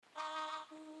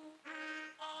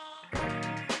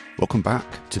Welcome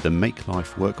back to the Make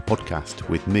Life Work podcast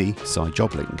with me, Si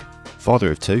Jobling,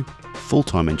 father of two,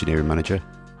 full-time engineering manager,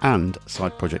 and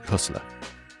side project hustler.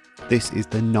 This is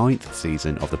the 9th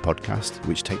season of the podcast,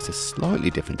 which takes a slightly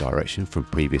different direction from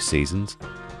previous seasons,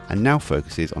 and now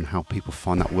focuses on how people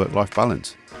find that work-life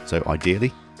balance. So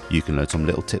ideally, you can learn some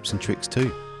little tips and tricks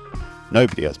too.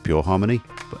 Nobody has pure harmony,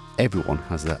 but everyone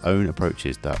has their own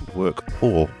approaches that work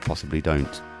or possibly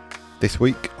don't. This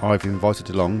week, I've invited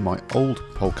along my old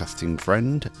podcasting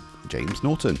friend, James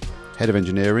Norton, Head of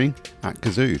Engineering at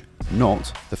Kazoo,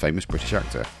 not the famous British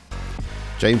actor.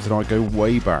 James and I go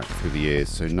way back through the years,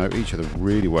 so know each other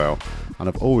really well, and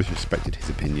I've always respected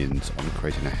his opinions on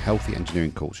creating a healthy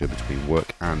engineering culture between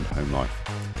work and home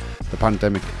life. The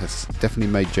pandemic has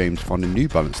definitely made James find a new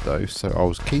balance though, so I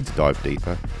was keen to dive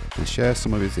deeper and share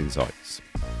some of his insights.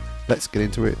 Let's get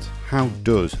into it. How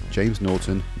does James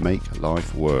Norton make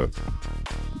life work?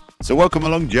 So welcome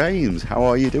along, James. How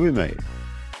are you doing, mate?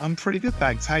 I'm pretty good,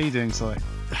 thanks. How are you doing, Si?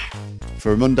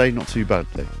 For a Monday, not too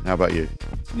badly. How about you?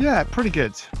 Yeah, pretty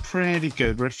good. Pretty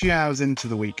good. We're a few hours into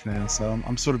the week now, so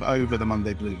I'm sort of over the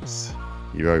Monday blues.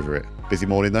 You're over it. Busy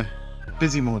morning though?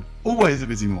 Busy morning. Always a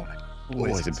busy morning.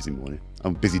 Always a busy morning.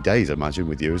 And busy days, I imagine,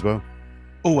 with you as well.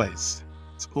 Always.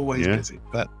 It's always busy,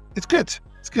 but it's good.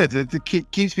 It's good.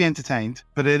 It keeps me entertained,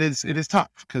 but it is tough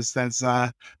because there's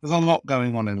a lot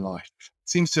going on in life. It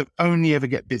seems to only ever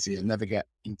get busier, never get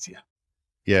easier.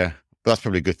 Yeah, but that's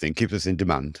probably a good thing. Keeps us in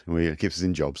demand. Keeps us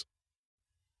in jobs.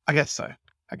 I guess so.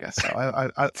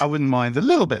 I wouldn't mind a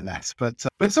little bit less, but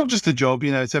it's not just a job.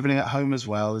 You know, it's everything at home as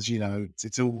well. As you know,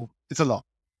 it's a lot. It's a lot.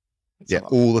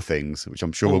 All the things, which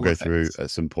I'm sure we'll go through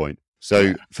at some point.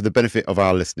 So for the benefit of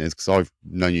our listeners, because I've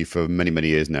known you for many, many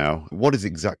years now, what is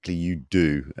exactly you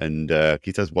do? And can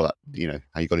you tell us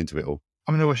how you got into it all?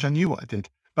 I mean, I wish I knew what I did.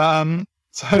 But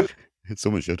so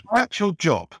someone should. My actual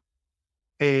job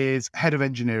is head of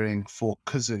engineering for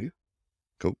Kazoo.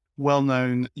 Cool.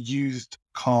 Well-known used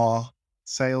car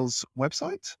sales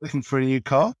website. Looking for a new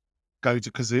car, go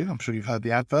to Kazoo. I'm sure you've heard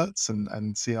the adverts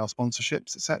and seen our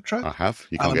sponsorships, etc. I have.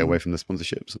 You can't get away from the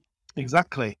sponsorships.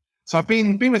 Exactly. So I've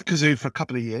been with Kazoo for a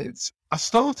couple of years. I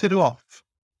started off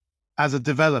as a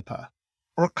developer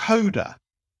or a coder.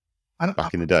 And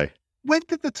back in the day. When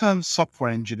did the term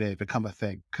software engineer become a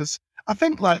thing? Because I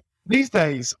think like these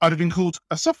days I'd have been called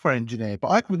a software engineer, but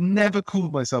I would never call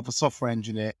myself a software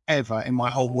engineer ever in my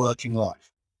whole working life.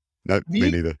 No,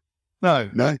 me neither. No.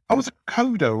 I was a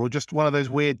coder or just one of those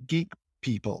weird geek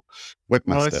people.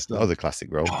 Webmaster, that was a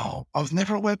classic role. Oh, I was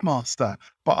never a webmaster,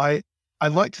 but I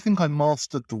like to think I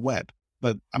mastered the web,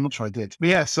 but I'm not sure I did. But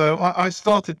yeah, so I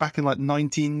started back in like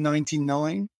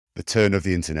 1999. The turn of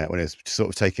the internet when it was sort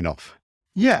of taking off.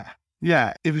 Yeah.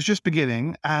 It was just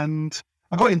beginning and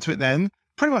I got into it then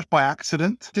pretty much by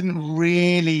accident. Didn't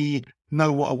really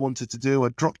know what I wanted to do. I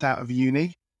dropped out of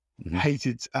uni,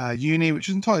 hated uni, which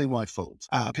was entirely my fault.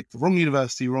 I picked the wrong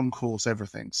university, wrong course,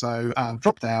 everything. So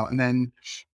dropped out and then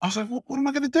I was like, what am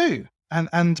I going to do?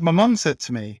 And my mum said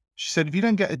to me, she said, if you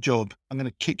don't get a job, I'm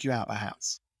going to kick you out of the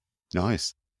house.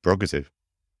 Nice. Prerogative.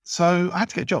 So I had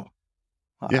to get a job.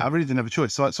 I really didn't have a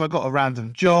choice. So I got a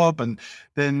random job and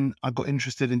then I got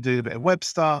interested in doing a bit of web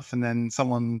stuff. And then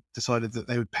someone decided that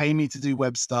they would pay me to do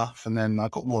web stuff. And then I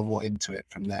got more and more into it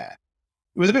from there.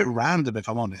 It was a bit random, if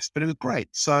I'm honest, but it was great.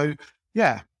 So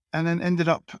yeah. And then ended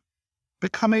up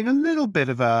becoming a little bit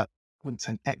of I wouldn't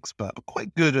say an expert, but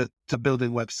quite good at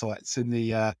building websites in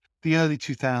the early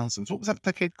 2000s. What was that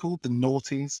decade called? The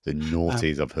noughties? The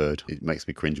noughties, I've heard. It makes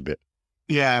me cringe a bit.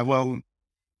 Yeah, well,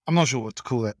 I'm not sure what to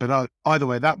call it, but either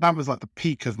way, that was like the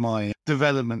peak of my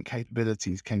development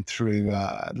capabilities came through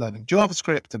learning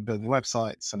JavaScript and building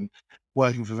websites and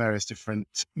working for various different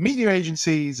media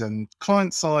agencies and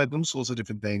client side, all sorts of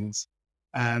different things.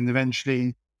 And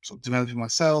eventually sort of developing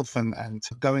myself and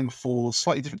going for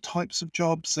slightly different types of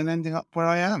jobs and ending up where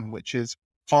I am, which is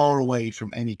far away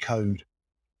from any code.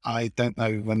 I don't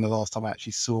know when the last time I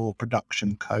actually saw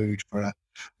production code for a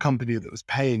company that was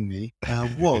paying me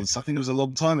was. I think it was a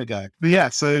long time ago. But yeah,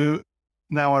 so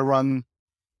now I run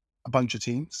a bunch of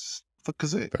teams for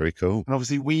Kazoo. Very cool. And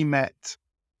obviously we met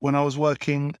when I was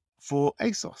working for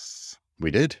ASOS.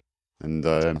 We did. And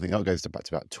I think that goes back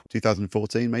to about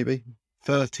 2014, maybe?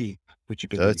 13, would you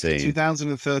believe? 13.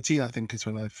 2013, I think is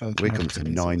when I first. We're coming to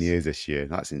 9 years this year.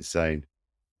 That's insane.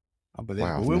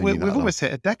 Unbelievable. Wow, we've almost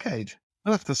hit a decade.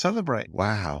 We'll have to celebrate.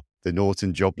 Wow. The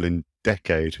Norton Joblin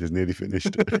decade has nearly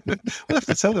finished. We'll have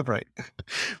to celebrate.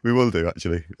 We will do,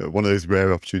 actually. One of those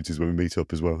rare opportunities when we meet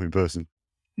up as well in person.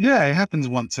 Yeah, it happens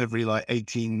once every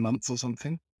 18 months or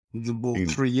something. Well,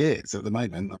 3 years at the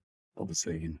moment,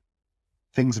 obviously.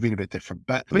 Things have been a bit different.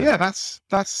 But yeah,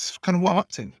 that's kind of what I'm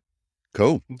up to.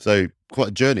 Cool. So quite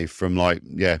a journey from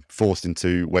forced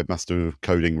into webmaster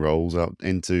coding roles up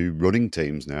into running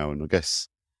teams now. And I guess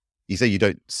you say you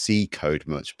don't see code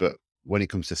much, but when it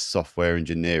comes to software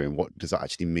engineering, what does that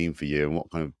actually mean for you?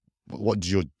 And what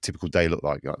does your typical day look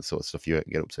like the sort of stuff you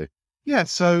get up to? Yeah.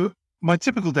 So my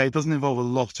typical day doesn't involve a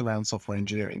lot around software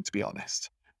engineering, to be honest.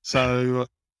 So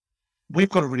we've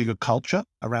got a really good culture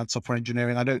around software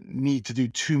engineering. I don't need to do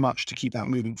too much to keep that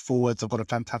moving forwards. I've got a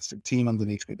fantastic team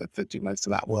underneath me that do most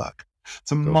of that work.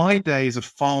 So Cool. my days are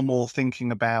far more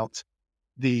thinking about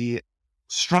the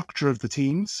structure of the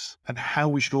teams and how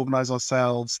we should organize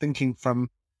ourselves, thinking from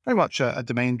very much a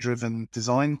domain-driven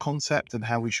design concept and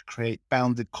how we should create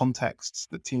bounded contexts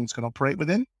that teams can operate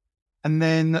within. And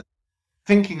then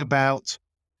thinking about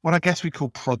what I guess we call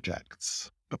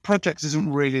projects, but projects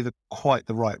isn't really quite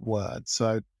the right word.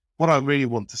 So what I really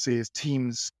want to see is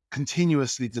teams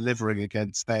continuously delivering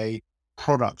against a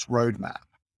product roadmap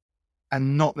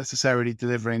and not necessarily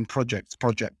delivering project,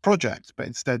 but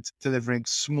instead delivering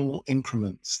small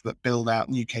increments that build out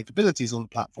new capabilities on the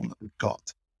platform that we've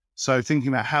got. So thinking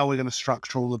about how we're going to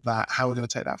structure all of that, how we're going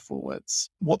to take that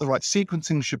forwards, what the right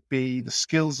sequencing should be, the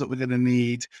skills that we're going to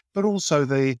need, but also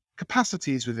the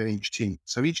capacities within each team.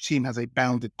 So each team has a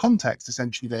bounded context.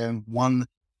 Essentially, they own one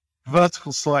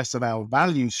vertical slice of our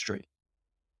value stream.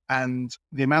 And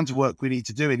the amount of work we need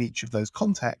to do in each of those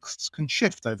contexts can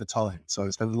shift over time. So I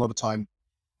spend a lot of time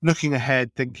looking ahead,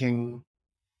 thinking,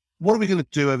 what are we going to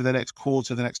do over the next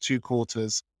quarter, the next 2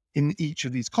 quarters in each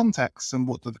of these contexts, and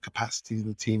what do the capacities of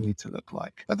the team need to look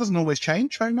like? That doesn't always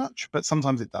change very much, but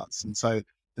sometimes it does. And so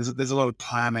there's a lot of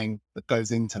planning that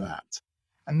goes into that.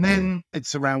 And then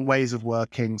it's around ways of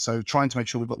working. So trying to make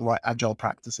sure we've got the right agile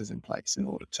practices in place in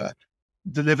order to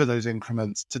deliver those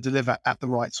increments, to deliver at the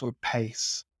right sort of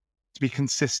pace, to be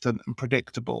consistent and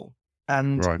predictable.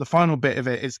 And Right. the final bit of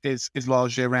it is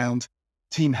largely around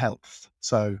team health.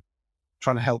 So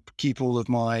trying to help keep all of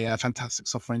my fantastic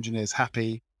software engineers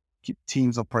happy, keep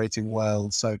teams operating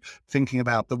well. So thinking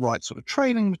about the right sort of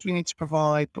training that we need to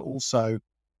provide, but also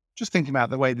just thinking about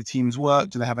the way the teams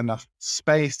work. Do they have enough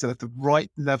space? Do they have the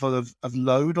right level of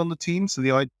load on the team?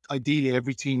 So ideally,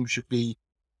 every team should be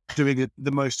doing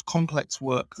the most complex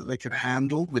work that they can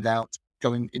handle without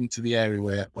going into the area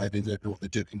where they don't know what they're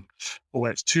doing or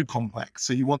where it's too complex.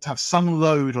 So you want to have some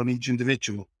load on each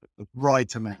individual, the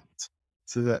right amount,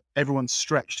 so that everyone's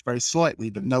stretched very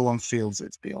slightly, but no one feels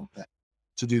it's beyond them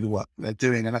to do the work they're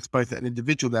doing. And that's both at an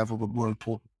individual level, but more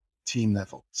important, team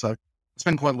level. So I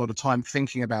spend quite a lot of time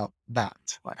thinking about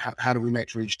that. Like how do we make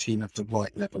sure each team has the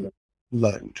right level of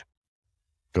load?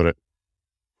 Got it.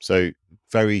 So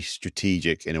very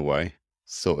strategic in a way,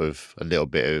 sort of a little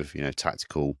bit of,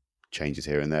 tactical changes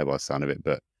here and there by the sound of it,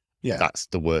 but Yeah. that's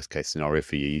the worst case scenario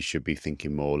for you. You should be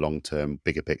thinking more long-term,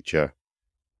 bigger picture.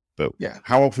 But Yeah.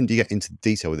 how often do you get into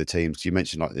detail with the teams? You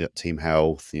mentioned like the team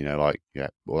health,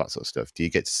 all that sort of stuff. Do you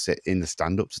get to sit in the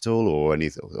stand-ups at all, or any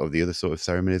of the other sort of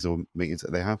ceremonies or meetings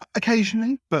that they have?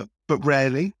 Occasionally, but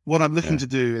rarely. What I'm looking Yeah. to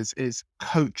do is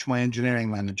coach my engineering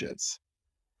managers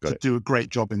Got to it. do a great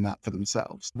job in that for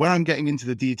themselves. Where I'm getting into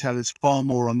the detail is far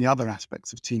more on the other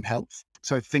aspects of team health.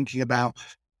 So thinking about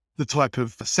the type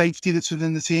of safety that's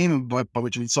within the team, and by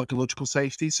which I mean psychological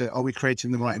safety. So are we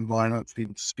creating the right environment for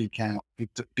people to speak out,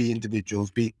 be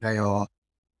individuals, be they are,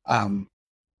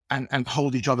 and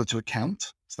hold each other to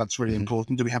account. So that's really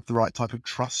important. Do we have the right type of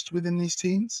trust within these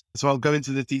teams? So I'll go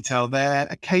into the detail there.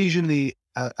 Occasionally,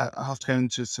 I have to go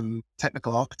into some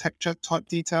technical architecture type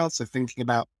details. So thinking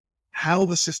about how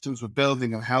the systems we're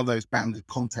building and how those bounded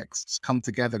contexts come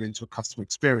together into a customer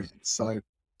experience. So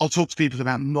I'll talk to people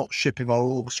about not shipping our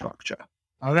org structure.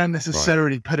 I don't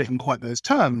necessarily put it in quite those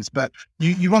terms, but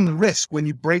you run the risk when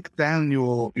you break down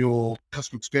your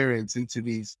customer experience into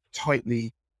these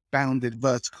tightly bounded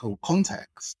vertical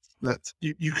contexts that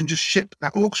you can just ship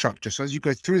that org structure. So as you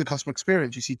go through the customer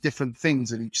experience, you see different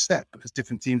things at each step because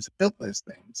different teams have built those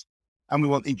things. And we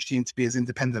want each team to be as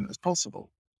independent as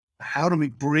possible. How do we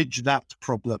bridge that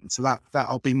problem? So that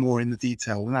I'll be more in the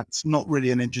detail. And that's not really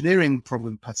an engineering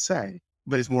problem per se,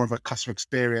 but it's more of a customer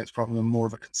experience problem and more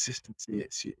of a consistency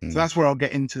issue. So that's where I'll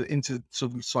get into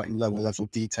sort of slightly lower level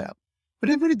detail.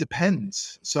 But it really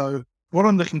depends. So what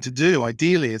I'm looking to do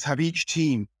ideally is have each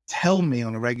team tell me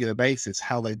on a regular basis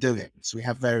how they're doing. So we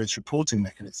have various reporting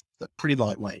mechanisms that are pretty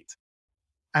lightweight.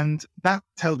 And that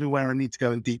tells me where I need to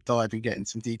go and deep dive and get in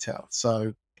some detail.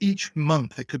 So each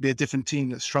month it could be a different team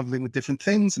that's struggling with different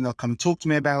things, and they'll come and talk to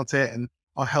me about it, and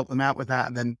I'll help them out with that,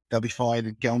 and then they'll be fine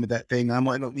and get on with that thing. And I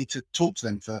might not need to talk to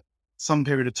them for some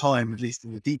period of time, at least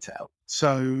in the detail.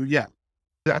 So yeah,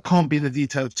 I can't be in the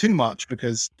detail too much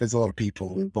because there's a lot of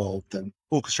people involved and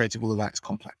orchestrating all of that is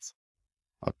complex.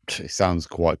 It sounds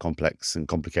quite complex and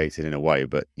complicated in a way,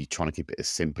 but you're trying to keep it as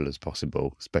simple as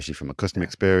possible, especially from a customer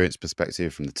experience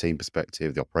perspective, from the team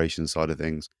perspective, the operations side of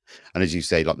things. And as you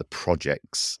say, like the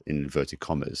projects in inverted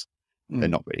commas, they're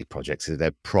not really projects,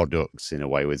 they're products in a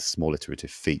way with small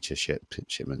iterative feature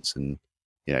shipments and,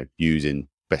 using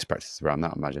best practices around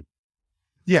that, I imagine.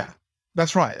 Yeah,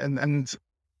 that's right. And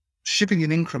shipping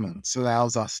in increments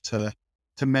allows us to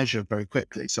measure very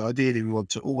quickly. So ideally, we want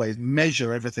to always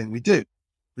measure everything we do,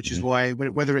 which is why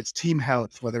whether it's team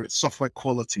health, whether it's software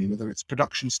quality, whether it's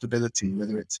production stability,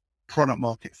 whether it's product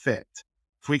market fit,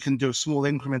 if we can do a small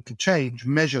incremental change,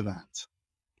 measure that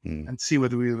and see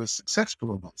whether we were successful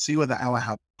or not, see whether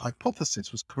our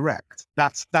hypothesis was correct.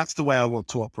 That's the way I want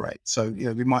to operate. So,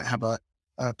 we might have a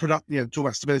product, talk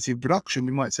about stability of production.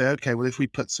 We might say, okay, well, if we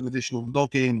put some additional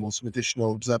logging or some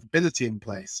additional observability in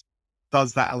place,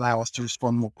 does that allow us to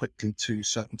respond more quickly to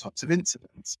certain types of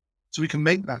incidents? So we can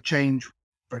make that change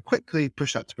very quickly,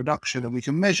 push that to production, and we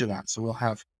can measure that. So we'll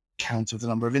have count of the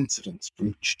number of incidents for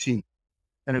each team.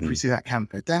 And if we see that count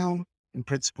go down, in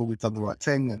principle, we've done the right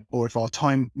thing. Or if our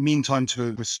mean time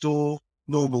to restore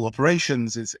normal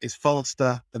operations is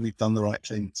faster, then we've done the right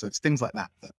thing. So it's things like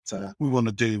that we want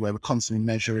to do, where we're constantly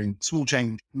measuring, small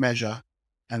change, measure,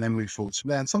 and then move forwards from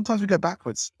there. And sometimes we go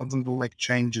backwards. Sometimes we'll make a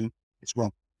change and it's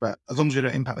wrong. But as long as we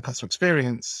don't impact the customer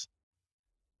experience,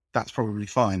 that's probably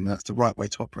fine. That's the right way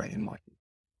to operate in my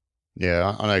view.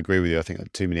 Yeah, I agree with you. I think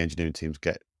that too many engineering teams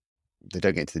they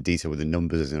don't get into the detail with the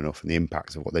numbers enough and the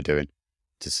impacts of what they're doing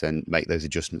to make those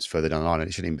adjustments further down the line. And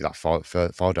it shouldn't even be that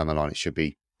far down the line. It should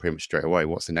be pretty much straight away.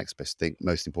 What's the next best thing,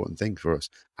 most important thing for us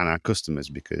and our customers,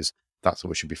 because that's what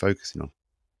we should be focusing on.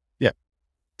 Yeah,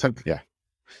 totally. Yeah.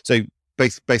 So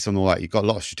based on all that, you've got a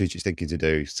lot of strategic thinking to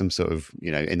do, some sort of,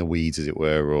 in the weeds, as it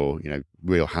were, or,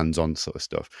 real hands-on sort of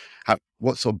stuff.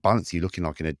 What sort of balance are you looking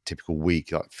like in a typical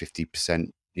week? Like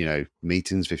 50%,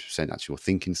 meetings, 50% actual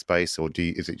thinking space, or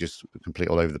is it just complete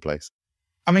all over the place?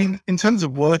 I mean, in terms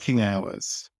of working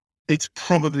hours, it's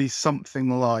probably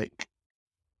something like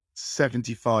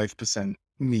 75%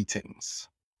 meetings.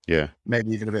 Yeah.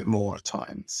 Maybe even a bit more at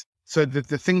times. So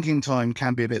the thinking time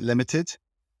can be a bit limited,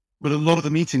 but a lot of the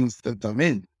meetings that I'm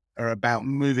in are about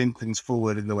moving things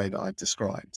forward in the way that I've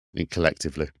described.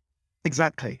 Collectively.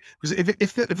 Exactly. Because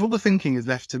if all the thinking is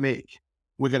left to me,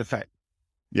 we're going to fail.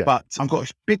 Yeah. But I've got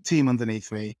a big team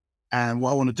underneath me. And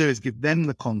what I want to do is give them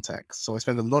the context. So I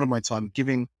spend a lot of my time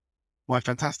giving my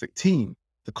fantastic team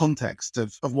the context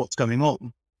of what's going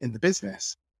on in the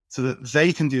business so that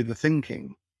they can do the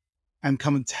thinking and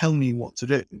come and tell me what to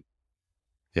do.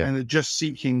 Yeah. And they're just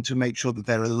seeking to make sure that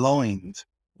they're aligned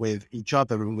with each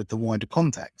other and with the wider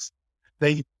context.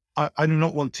 I do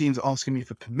not want teams asking me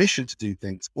for permission to do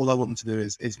things. All I want them to do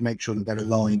is make sure that they're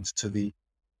aligned to the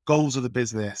goals of the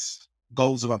business,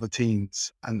 goals of other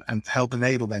teams, and help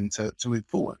enable them to move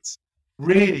forwards.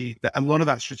 Really, a lot of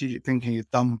that strategic thinking is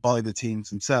done by the teams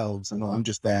themselves. And I'm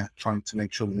just there trying to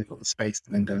make sure that they've got the space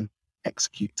to then go and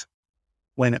execute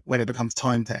when it becomes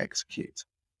time to execute.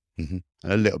 Mm-hmm.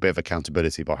 And a little bit of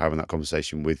accountability by having that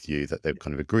conversation with you, that they've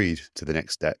kind of agreed to the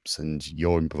next steps and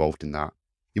you're involved in that.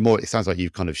 It sounds like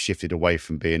you've kind of shifted away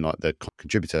from being like the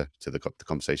contributor to the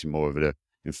conversation, more of an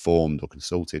informed or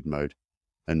consulted mode,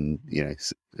 and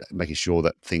making sure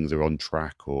that things are on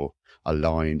track or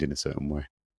aligned in a certain way.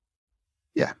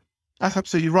 Yeah, that's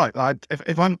absolutely right.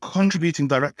 If I'm contributing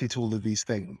directly to all of these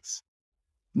things,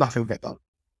 nothing will get done.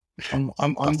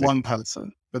 I'm one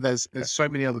person, but there's so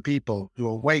many other people who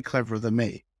are way cleverer than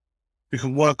me who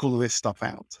can work all of this stuff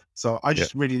out. So I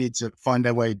just really need to find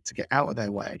a way to get out of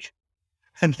their way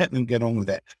and let them get on with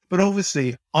it. But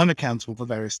obviously, I'm accountable for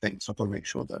various things, so I've got to make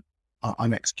sure that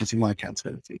I'm executing my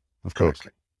accountability. Of course.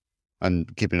 Correctly.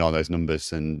 And keeping an eye on those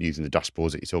numbers and using the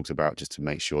dashboards that you talked about just to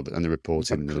make sure that, and the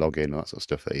reporting and the login and that sort of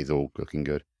stuff, that is all looking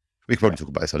good. We could probably talk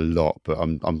about this a lot, but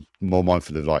I'm more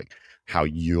mindful of like how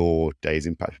your day is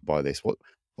impacted by this. What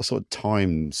sort of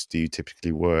times do you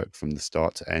typically work from the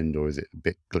start to end, or is it a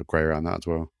bit grey around that as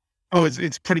well? Oh,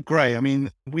 it's pretty grey. I mean,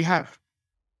 we have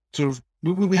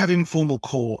we have informal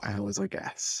core hours, I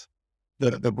guess,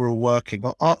 that we're all working.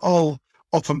 I'll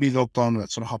often be logged on at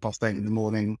sort of 8:30 in the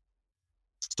morning,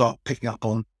 start picking up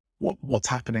on what's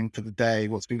happening for the day,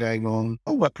 what's been going on.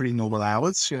 I'll work pretty normal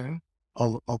hours,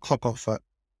 I'll clock off at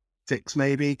 6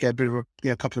 maybe, get a bit of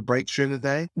a couple of breaks during the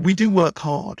day. We do work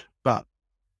hard, but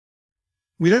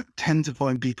we don't tend to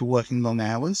find people working long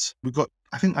hours.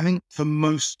 I think for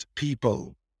most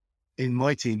people in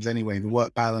my teams anyway, the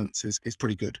work balance is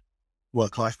pretty good.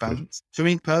 Work-life balance. For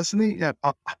me personally,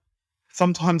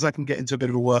 sometimes I can get into a bit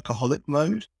of a workaholic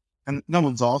mode, and no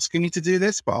one's asking me to do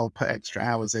this, but I'll put extra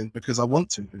hours in because I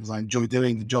want to, because I enjoy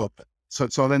doing the job. So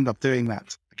I'll end up doing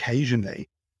that occasionally.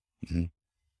 Mhm.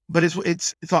 But it's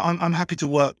like I'm happy to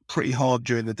work pretty hard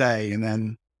during the day and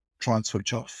then try and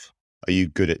switch off. Are you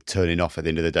good at turning off at the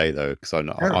end of the day though? Because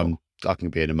Terrible. I can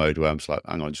be in a mode where I'm just like,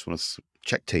 hang on, I just want to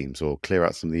check Teams or clear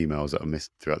out some of the emails that I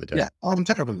missed throughout the day. Yeah, I'm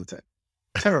terrible at it.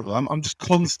 Terrible. I'm just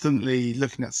constantly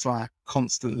looking at Slack,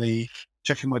 constantly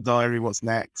checking my diary, what's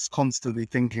next, constantly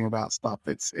thinking about stuff.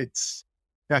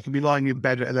 Yeah, I can be lying in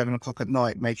bed at 11 o'clock at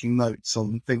night making notes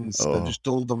on things that Oh, just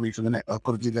dawned on me for the next, I've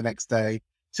got to do the next day.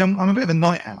 So I'm a bit of a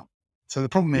night owl. So the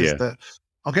problem is yeah, that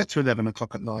I'll get to 11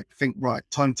 o'clock at night, think, right,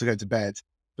 time to go to bed.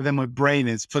 But then my brain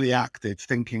is fully active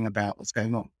thinking about what's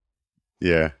going on.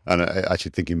 yeah. And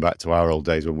actually thinking back to our old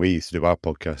days when we used to do our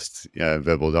podcast,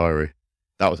 Verbal Diary,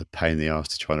 that was a pain in the ass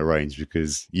to try and arrange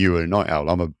because you were a night owl.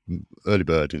 I'm a early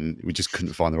bird, and we just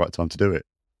couldn't find the right time to do it.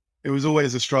 It was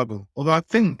always a struggle. Although I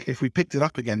think if we picked it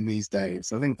up again these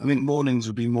days, I think mornings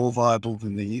would be more viable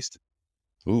than they used to.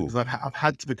 Ooh, Because I've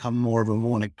had to become more of a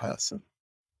morning person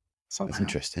that's somehow.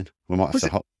 interesting. We might have Was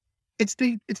to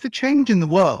it- It's the change in the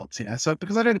world, So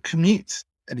because I don't commute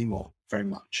anymore very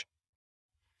much,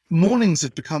 mornings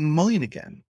have become mine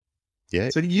again. yeah,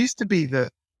 So it used to be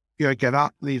that get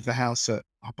up, leave the house at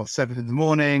 7:30 in the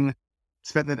morning,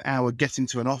 spend an hour getting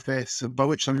to an office, and by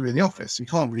which time you're in the office, you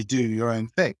can't really do your own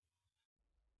thing.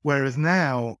 Whereas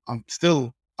now I'm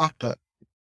still up at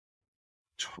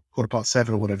 7:15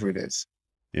 or whatever it is.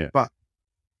 yeah. But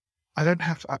I don't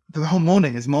have to, the whole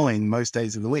morning is mine most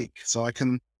days of the week. So I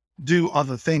can do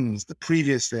other things that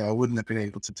previously I wouldn't have been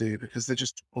able to do because there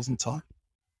just wasn't time.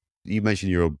 You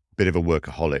mentioned you're a bit of a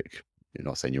workaholic. You're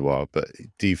not saying you are, but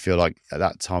do you feel like at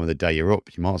that time of the day you're up,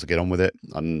 you might as well get on with it,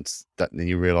 and then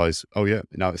you realise, oh yeah,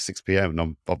 now it's 6 p.m.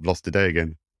 and I've lost the day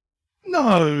again.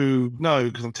 No,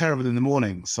 because I'm terrible in the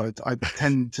morning. So I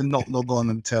tend to not log on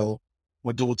until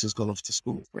my daughter's gone off to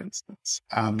school, for instance.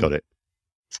 Got it.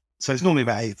 So it's normally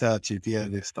about 8:30 at the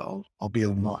earliest that I'll be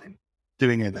online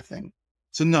doing anything.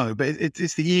 So no, but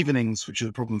it's the evenings which are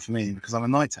the problem for me because I'm a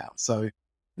night owl. So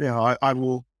I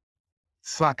will.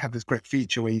 Slack have this great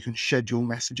feature where you can schedule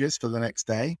messages for the next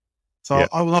day. So Yeah.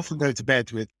 I will often go to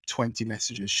bed with 20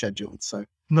 messages scheduled. So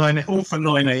all for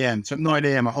 9 a.m. So at 9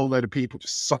 a.m, a whole load of people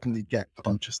just suddenly get a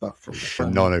bunch of stuff from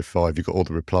At 9:05, you've got all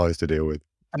the replies to deal with.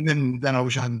 and then I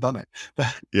wish I hadn't done it.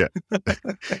 But Yeah.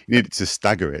 You need to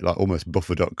stagger it, like almost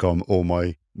buffer.com, all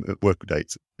my work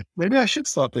dates. maybe I should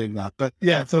start doing that. But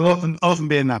yeah, so I'll often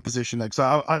be in that position. Like,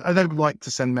 so I don't like to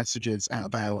send messages out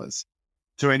of hours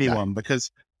to anyone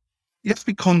because you have to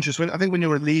be conscious. I think when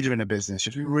you're a leader in a business,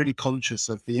 you have to be really conscious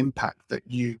of the impact that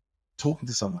you talking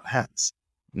to someone has.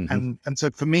 Mm-hmm. And so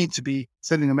for me to be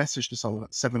sending a message to someone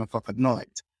at 7 o'clock at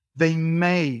night, they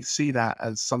may see that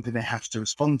as something they have to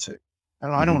respond to.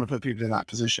 And I don't want to put people in that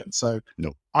position. So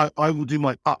No. I will do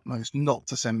my utmost not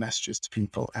to send messages to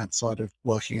people outside of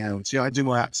working hours. Yeah, I do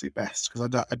my absolute best because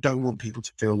I don't want people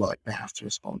to feel like they have to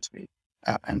respond to me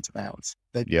out of hours.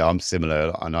 Yeah, I'm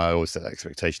similar, and I always set that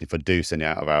expectation. If I do send it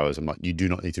out of hours, I'm like, you do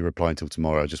not need to reply until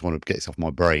tomorrow. I just want to get this off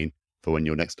my brain for when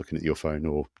you're next looking at your phone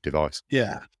or device.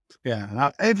 Yeah.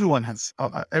 Now,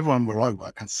 everyone where I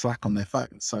work has Slack on their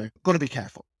phone. So got to be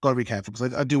careful.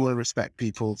 Because I do want to respect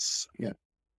people's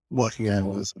working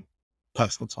hours and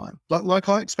personal time. Like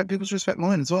I expect people to respect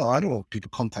mine as well. I don't want people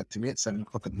contacting me at 7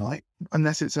 o'clock at night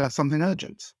unless it's something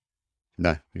urgent.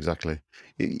 No, exactly.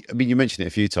 I mean, you mentioned it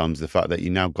a few times, the fact that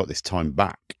you now got this time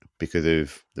back because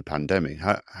of the pandemic.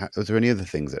 Are there any other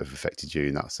things that have affected you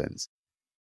in that sense?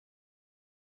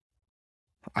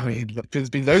 I mean, look, there's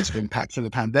been loads of impact from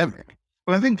the pandemic.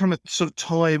 But I think from a sort of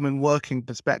time and working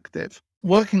perspective,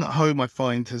 working at home, I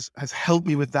find has helped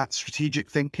me with that strategic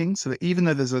thinking so that even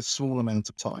though there's a small amount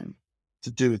of time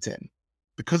to do it in,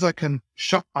 because I can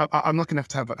I'm not going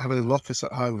to have a little office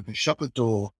at home. I can shut the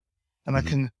door and I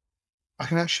can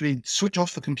actually switch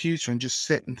off the computer and just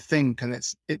sit and think. And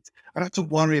I don't have to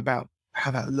worry about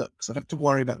how that looks. I don't have to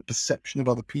worry about the perception of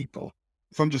other people.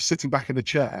 If I'm just sitting back in the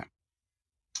chair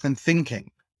and thinking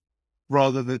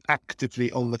rather than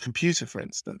actively on the computer, for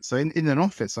instance. So in an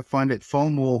office, I find it far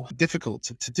more difficult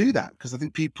to do that because I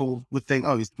think people would think,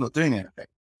 oh, he's not doing anything.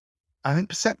 I think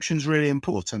perception is really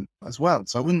important as well.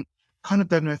 So I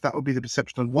don't know if that would be the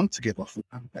perception I'd want to give off.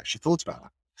 I haven't actually thought about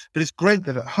that. But it's great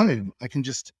that at home, I can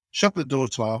just shut the door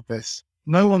to my office.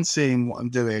 No one's seeing what I'm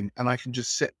doing. And I can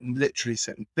just literally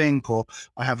sit and think, or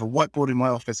I have a whiteboard in my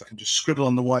office. I can just scribble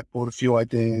on the whiteboard a few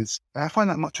ideas. And I find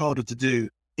that much harder to do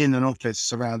in an office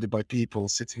surrounded by people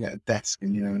sitting at a desk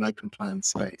in, an open plan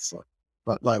space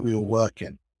like we all work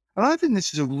in. And I think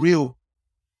this is a real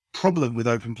problem with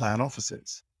open plan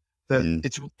offices. That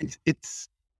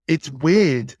it's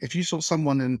weird if you saw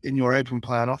someone in your open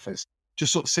plan office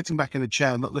just sort of sitting back in the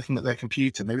chair, not looking at their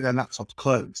computer, maybe their laptop's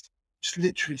closed, just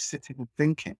literally sitting and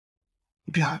thinking.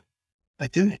 You'd be like, they're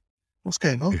doing it. What's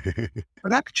going on?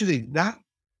 But actually, that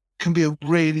can be a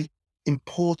really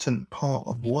important part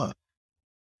of work.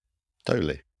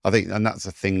 Totally. I think, and that's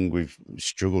a thing we've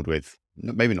struggled with,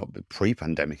 maybe not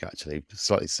pre-pandemic, actually,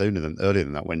 slightly earlier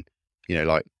than that, when,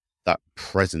 like that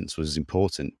presence was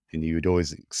important and you would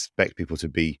always expect people to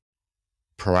be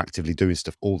proactively doing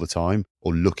stuff all the time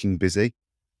or looking busy.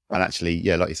 And actually,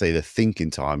 yeah, like you say, the thinking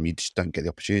time, you just don't get the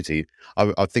opportunity.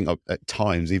 I think at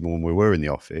times, even when we were in the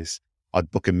office,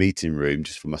 I'd book a meeting room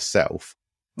just for myself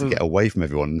to get away from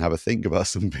everyone and have a think about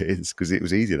some bits, because it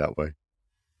was easier that way.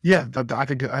 Yeah, I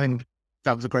think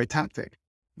that was a great tactic.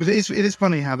 But it is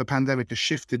funny how the pandemic has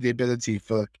shifted the ability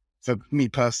for me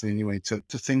personally, anyway, to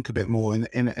think a bit more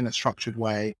in a structured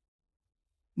way.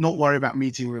 Not worry about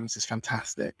meeting rooms is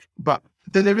fantastic, but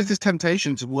there is this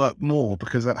temptation to work more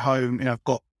because at home,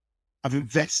 I've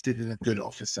invested in a good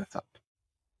office setup.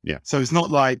 Yeah. So it's not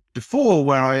like before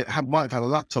where I might have had a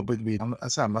laptop with me. I'm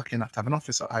lucky enough to have an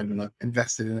office at home, and I've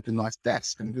invested in a good nice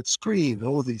desk and a good screen and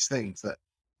all these things that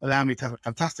allow me to have a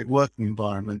fantastic working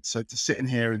environment. So to sit in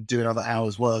here and do another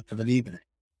hour's work of an evening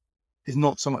is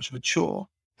not so much of a chore.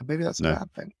 And maybe that's a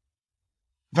bad thing.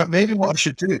 But maybe what I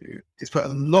should do is put a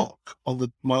lock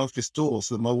on my office door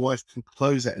so that my wife can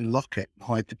close it and lock it and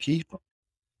hide the key from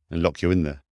it. And lock you in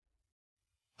there.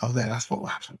 Oh, that's what will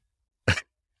happen.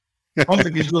 I'm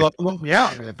thinking you'll lock me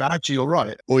out of it, but actually you're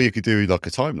right. Or you could do like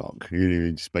a time lock.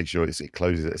 You just make sure it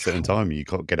closes at a certain time and you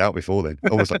can't get out before then.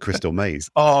 Almost like Crystal Maze.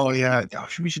 Oh, yeah.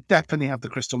 We should definitely have the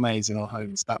Crystal Maze in our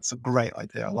homes. That's a great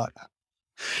idea. I like that.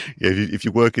 Yeah, if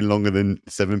you're working longer than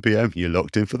 7 p.m, you're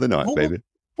locked in for the night, baby.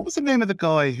 What was the name of the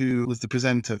guy who was the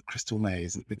presenter of Crystal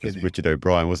Maze at the beginning? Richard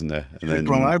O'Brien, wasn't there? And then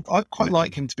I'd quite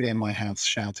like him to be in my house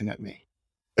shouting at me.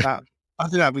 I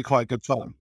think that'd be quite good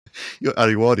fun. You're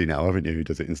Ali Wadi now, haven't you, who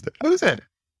does it instead? Oh, is it?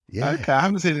 Yeah. Okay, I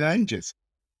haven't seen it in ages.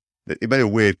 It made a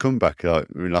weird comeback in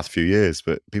the last few years,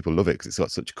 but people love it because it's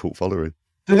got such a cult following.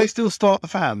 Do they still start the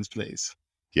fans, please?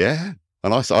 Yeah.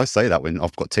 And I say that when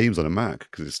I've got Teams on a Mac,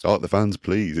 because it start the fans,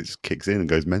 please. It just kicks in and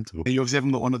goes mental. You obviously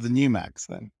haven't got one of the new Macs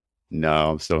then?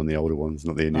 No, I'm still on the older ones,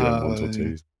 not the new M1s or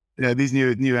 2s. Yeah, these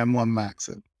new M1 Macs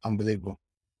are unbelievable.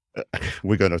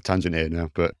 We're going on a tangent here now,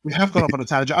 but we have gone off on a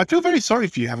tangent. I feel very sorry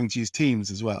for you having to use Teams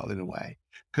as well, in a way,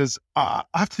 because I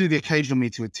have to do the occasional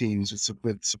meeting with Teams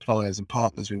with suppliers and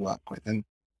partners we work with, and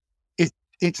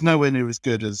it's nowhere near as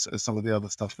good as some of the other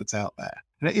stuff that's out there.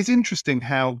 And it's interesting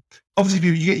how obviously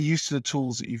you get used to the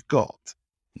tools that you've got,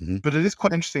 but it is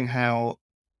quite interesting how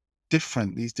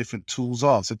different these different tools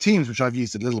are. So Teams, which I've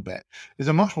used a little bit, is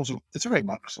it's a very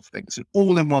Microsoft thing. It's an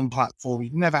all-in-one platform.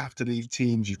 You never have to leave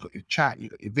Teams. You've got your chat,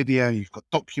 you've got your video, you've got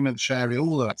document sharing,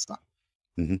 all of that stuff.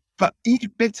 But each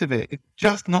bit of it is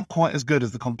just not quite as good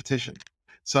as the competition.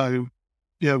 So,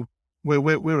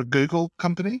 we're a Google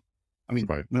company. I mean,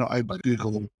 we're not owned by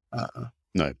Google.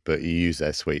 No, but you use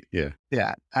their suite, yeah.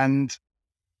 Yeah, and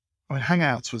I mean,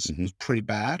 Hangouts was pretty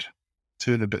bad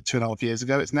 2.5 years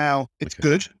ago. It's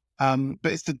good.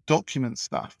 But it's the document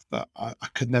stuff that I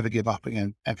could never give up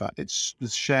again, ever. The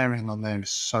sharing on there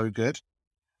is so good.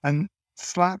 And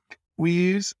Slack we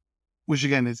use, which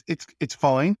again it's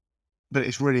fine, but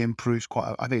it's really improved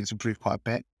I think it's improved quite a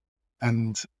bit.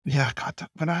 And yeah, God,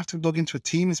 when I have to log into a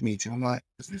Teams meeting, I'm like,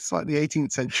 is this like the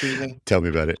 18th century thing? Tell me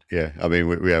about it. Yeah. I mean,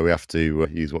 we have to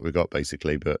use what we've got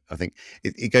basically, but I think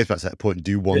it goes back to that point,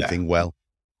 do one thing well.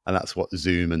 And that's what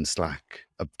Zoom and Slack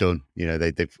have done.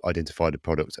 They've identified a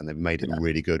product and they've made it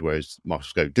really good. Whereas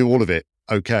Microsoft go, do all of it,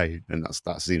 okay, and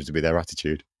that seems to be their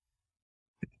attitude.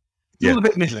 It's all a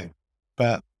bit middling,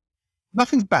 but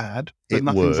nothing's bad. But it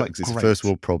nothing's works. It's great. a first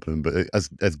world problem, but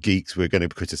as geeks, we're going to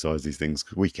criticize these things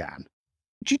because we can.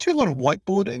 Do you do a lot of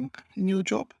whiteboarding in your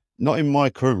job? Not in my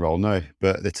current role, no,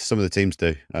 but some of the teams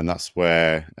do, and that's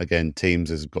where again Teams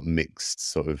has got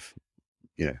mixed sort of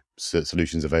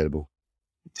solutions available.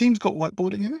 Teams got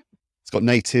whiteboarding in it? It's got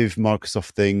native Microsoft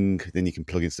thing. Then you can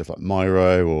plug in stuff like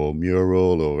Miro or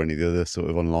Mural or any of the other sort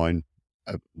of online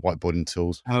whiteboarding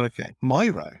tools. Oh, okay.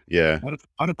 Miro? Yeah.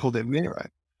 I'd have called it Miro.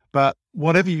 But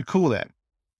whatever you call it,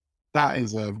 that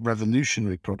is a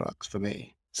revolutionary product for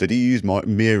me. So do you use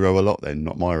Miro a lot then,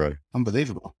 not Miro?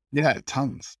 Unbelievable. Yeah,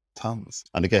 tons.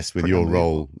 And I guess with your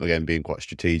role, again, being quite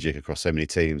strategic across so many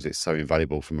teams, it's so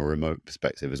invaluable from a remote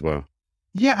perspective as well.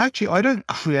 Yeah, actually, I don't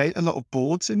create a lot of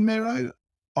boards in Miro.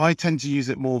 I tend to use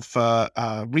it more for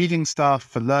reading stuff,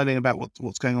 for learning about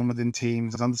what's going on within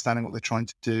teams, understanding what they're trying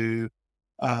to do,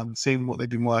 seeing what they've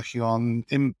been working on.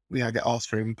 I get asked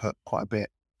for input quite a bit.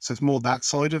 So it's more that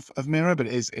side of Miro, but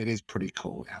it is pretty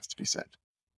cool, it has to be said.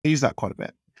 I use that quite a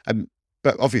bit.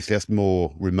 But obviously that's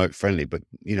more remote friendly. But,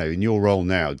 in your role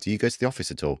now, do you go to the office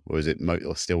at all? Or is it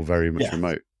or still very much Yeah.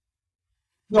 remote?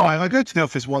 No, I go to the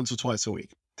office once or twice a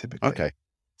week, typically. Okay.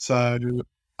 So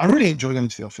I really enjoy going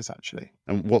to the office, actually.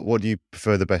 And what do you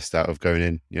prefer the best out of going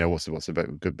in? What's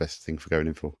the best thing for going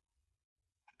in for?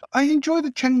 I enjoy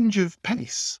the change of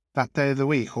pace that day of the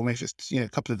week, or maybe it's, a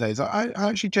couple of days. I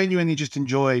actually genuinely just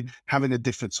enjoy having a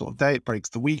different sort of day. It breaks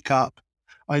the week up.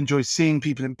 I enjoy seeing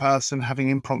people in person, having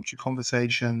impromptu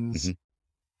conversations,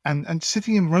 Mhm. and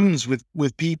sitting in rooms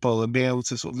with people and being able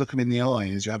to sort of look them in the eye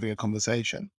as you're having a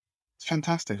conversation. It's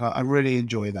fantastic. I really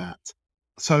enjoy that.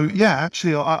 So yeah,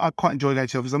 actually, I quite enjoy going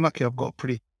to the office. I'm lucky I've got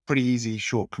a pretty easy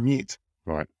short commute.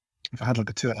 Right. If I had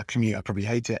like a 2-hour commute, I'd probably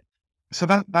hate it. So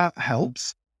that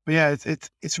helps. But yeah,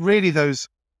 it's really those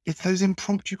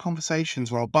impromptu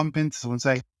conversations where I'll bump into someone and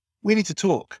say, "We need to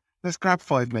talk. Let's grab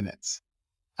 5 minutes,"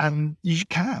 and you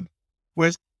can.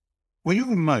 Whereas when you're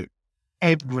remote,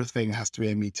 everything has to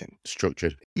be a meeting.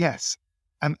 Structured. Yes,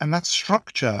 and that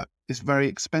structure is very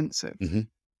expensive. Mhm.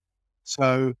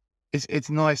 So it's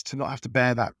nice to not have to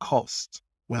bear that cost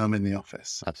when I'm in the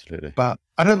office. Absolutely. But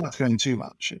I don't like to go in too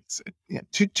much.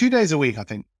 Two days a week, I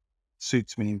think,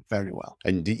 suits me very well.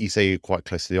 And you say you're quite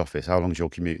close to the office. How long's your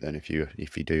commute then if you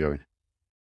do go in?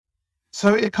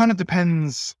 So it kind of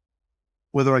depends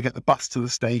whether I get the bus to the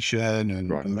station and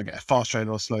Right. whether I get a fast train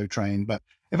or a slow train. But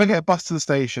if I get a bus to the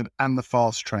station and the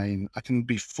fast train, I can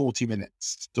be 40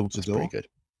 minutes door to That's door. pretty good.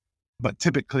 But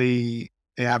typically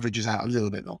it averages out a little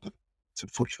bit longer, to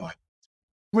 45.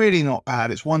 Really not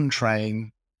bad. It's one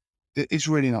train. It's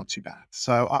really not too bad.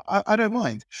 So I don't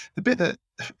mind. The bit that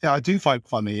I do find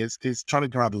funny is trying to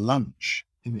grab lunch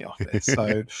in the office. So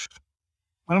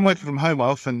when I'm working from home, I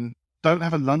often don't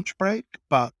have a lunch break,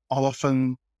 but I'll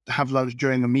often have lunch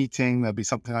during a meeting. There'll be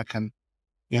something I can,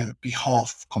 be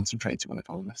half concentrating on, if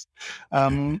I'm honest.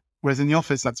 Whereas in the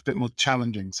office, that's a bit more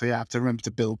challenging. So yeah, I have to remember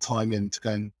to build time in to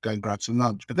go and grab some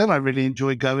lunch. But then I really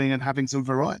enjoy going and having some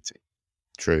variety.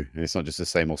 True. And it's not just the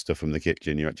same old stuff from the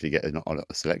kitchen. You actually get a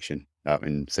selection out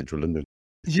in central London.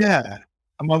 Yeah.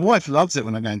 And my wife loves it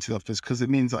when I go into the office because it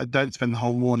means that I don't spend the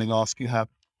whole morning asking her,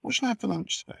 "What should I have for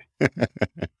lunch today?"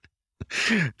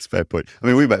 It's a fair point. I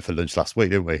mean, we met for lunch last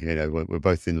week, didn't we? We're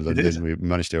both in We did. London. We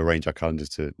managed to arrange our calendars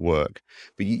to work.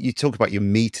 But you talk about your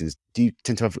meetings. Do you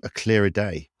tend to have a clearer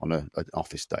day on an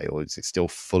office day, or is it still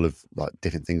full of like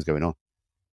different things going on?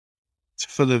 It's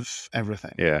full of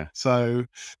everything. Yeah. So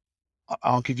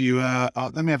I'll give you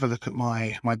let me have a look at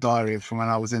my diary from when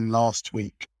I was in last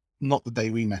week. Not the day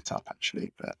we met up,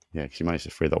 actually, but Yeah, because you managed to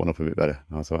free that one up a bit better.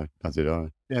 As did I.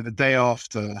 yeah, the day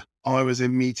after, I was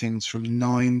in meetings from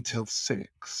 9 till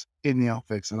 6 in the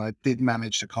office, and I did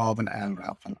manage to carve an hour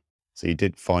out for that. So you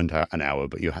did find out an hour,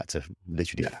 but you had to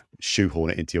literally Yeah.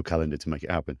 shoehorn it into your calendar to make it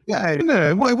happen. Yeah,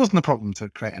 no, well, it wasn't a problem to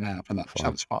create an hour for lunch. Fine.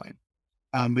 That was fine.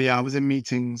 But yeah, I was in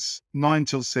meetings 9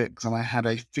 till 6, and I had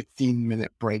a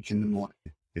 15-minute break in the morning.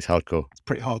 It's hardcore. It's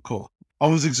pretty hardcore. I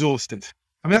was exhausted.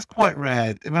 I mean, that's quite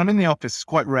rare. When I'm in the office, it's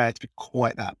quite rare to be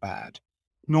quite that bad.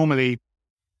 Normally,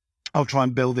 I'll try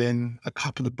and build in a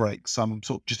couple of breaks. I'm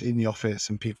sort of just in the office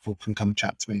and people can come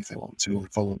chat to me if they want to, or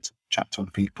if I want to chat to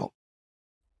other people.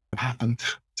 It happened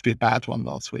to be a bad one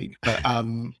last week, but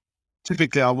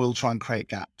typically I will try and create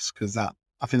gaps because I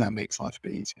think that makes life a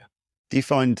bit easier. Do you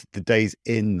find the days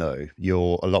in, though,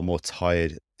 you're a lot more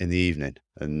tired in the evening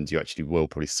and you actually will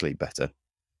probably sleep better?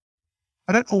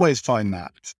 I don't always find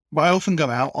that, but I often go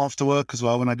out after work as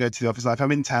well when I go to the office. Like if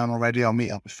I'm in town already, I'll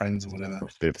meet up with friends or whatever.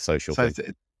 Bit of a social So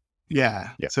thing. yeah,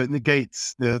 Yeah. so it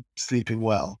negates the sleeping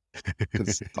well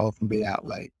because I'll often be out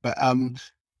late. But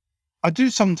I do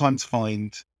sometimes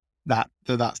find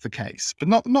that's the case, but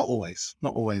not always.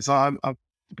 Not always. I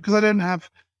because I don't have.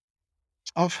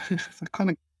 I kind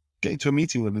of get into a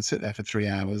meeting room and sit there for 3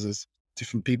 hours as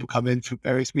different people come in from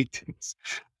various meetings.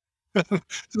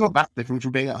 It's not that different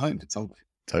from being at home. It's all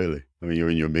Totally. I mean, you're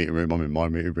in your meeting room. I'm in my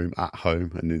meeting room at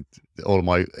home, and all of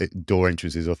my door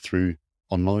entrances are through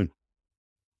online.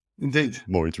 indeed.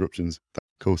 More interruptions.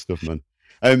 Cool stuff, man.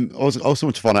 I also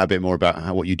want to find out a bit more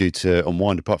about what you do to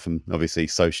unwind, apart from obviously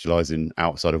socialising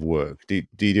outside of work. Do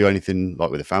you do anything like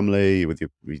with the family, with your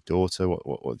daughter?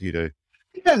 What do you do?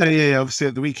 Yeah. Obviously,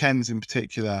 at the weekends in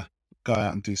particular, go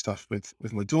out and do stuff with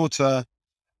my daughter.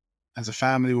 As a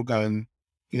family, we'll go and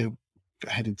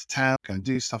head into town, go and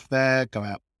do stuff there, go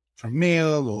out for a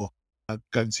meal, or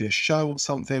go and see a show or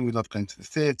something. We love going to the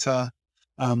theatre,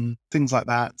 things like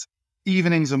that.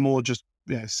 Evenings are more just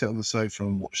sit on the sofa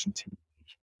and watch some TV.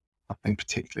 Nothing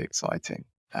particularly exciting.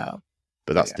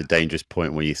 But that's the dangerous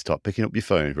point where you start picking up your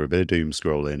phone for a bit of doom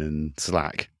scrolling and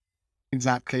Slack.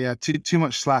 Exactly. Yeah. Too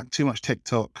much Slack, too much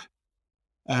TikTok.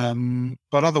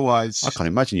 But otherwise, I can't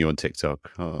imagine you on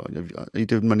TikTok. Oh, are you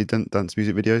doing many dance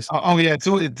music videos? oh yeah,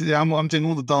 I'm doing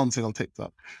all the dancing on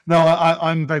TikTok. No,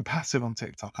 I'm very passive on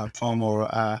TikTok. I'm far more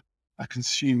a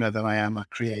consumer than I am a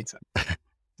creator,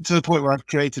 to the point where I've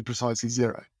created precisely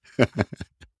zero. I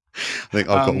think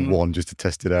I've got one just to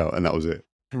test it out, and that was it.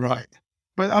 Right.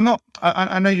 But I'm not,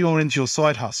 I know you're into your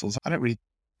side hustles. I don't really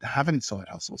have any side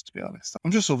hustles, to be honest.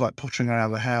 I'm just sort of like pottering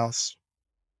around the house,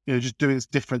 just doing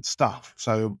different stuff.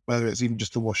 So whether it's even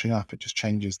just the washing up, it just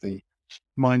changes the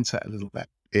mindset a little bit.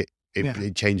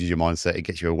 It changes your mindset. It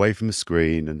gets you away from the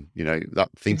screen, and that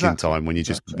thinking time when you're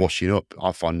just washing up.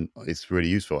 I find it's really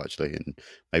useful actually, and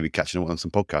maybe catching up on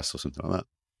some podcasts or something like that.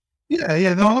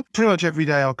 Yeah. No, pretty much every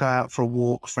day I'll go out for a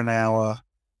walk for an hour.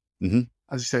 Mm-hmm.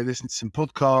 As you say, listen to some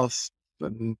podcasts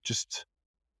and just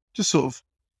sort of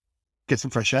get some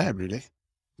fresh air. Really,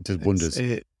 it does wonders.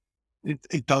 It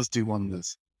does do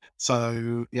wonders.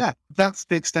 So yeah, that's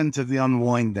the extent of the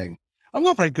unwinding. I'm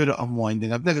not very good at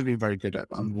unwinding. I've never been very good at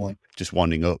unwinding. Just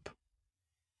winding up.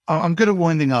 I'm good at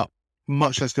winding up,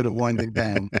 much less good at winding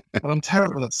down. But I'm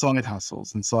terrible at side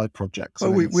hustles and side projects.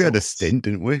 Well, we had a stint,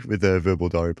 didn't we, with the Verbal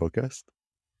Diary podcast?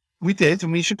 We did,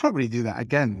 and we should probably do that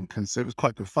again because it was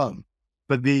quite good fun.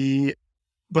 But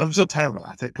I'm still terrible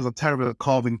at it because I'm terrible at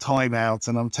carving time out,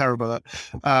 and I'm terrible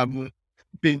at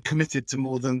being committed to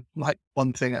more than like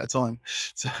one thing at a time.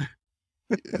 So.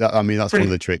 That's one of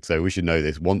the tricks, though. We should know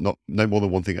this. No more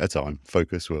than one thing at a time.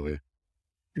 Focus, will you?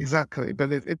 Exactly.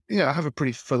 But I have a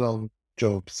pretty full-on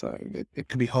job, so it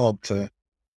can be hard to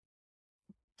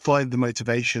find the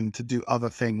motivation to do other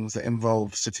things that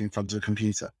involve sitting in front of a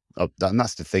computer. And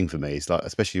that's the thing for me. It's like,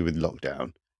 especially with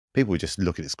lockdown, people were just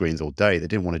looking at screens all day. They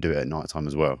didn't want to do it at night time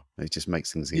as well. It just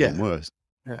makes things even worse.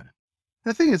 Yeah.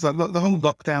 The thing is, like, the whole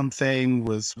lockdown thing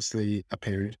was obviously a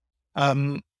period.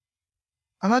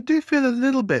 And I do feel a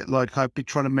little bit like I've been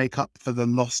trying to make up for the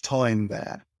lost time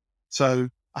there. So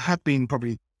I have been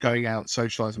probably going out,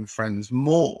 socializing with friends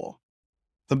more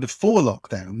than before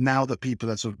lockdown, now that people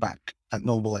are sort of back at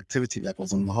normal activity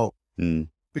levels on the whole.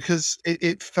 Because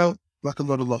it felt like a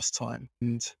lot of lost time.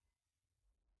 And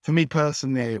for me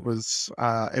personally, it was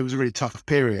a really tough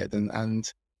period.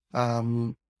 And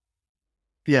I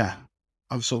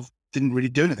sort of didn't really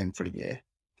do anything for a year.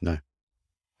 No.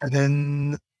 And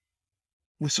then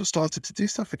we sort of started to do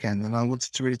stuff again, and I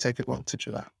wanted to really take advantage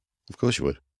of that. Of course you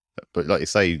would. But like you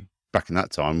say, back in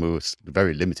that time, we were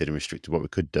very limited and restricted what we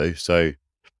could do. So,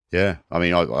 yeah, I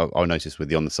mean, I noticed with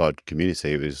the On the Side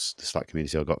community, it was the Slack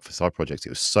community I got for side projects. It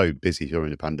was so busy during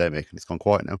the pandemic, and it's gone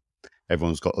quiet now.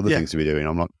 Everyone's got other things to be doing.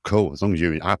 I'm like, cool, as long as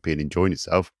you're happy and enjoying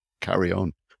yourself, carry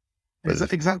on.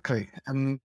 Exactly.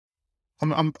 And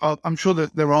I'm sure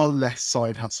that there are less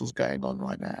side hustles going on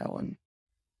right now, and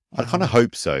I kind of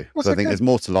hope so, because I think there's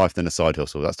more to life than a side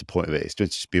hustle. That's the point of it. It's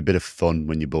just be a bit of fun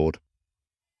when you're bored.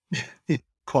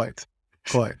 Quite.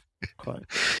 So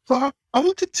I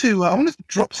wanted to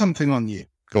drop something on you.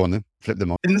 Go on then, flip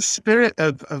them on. In the spirit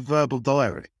of Verbal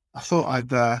Diary, I thought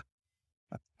I'd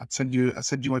send you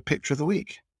my picture of the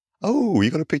week. Oh,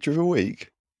 you got a picture of a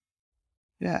week?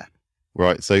 Yeah.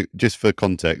 Right. So just for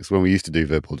context, when we used to do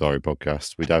Verbal Diary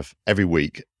podcast, we'd have every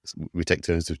week, we take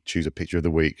turns to choose a picture of the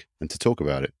week and to talk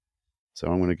about it. So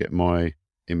I'm going to get my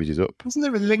images up. Wasn't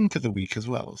there a link of the week as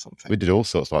well or something? We did all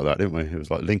sorts like that, didn't we? It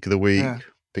was like link of the week,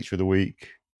 picture of the week.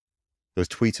 There was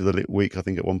tweet of the week, I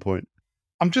think, at one point.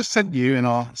 I'm just sent you in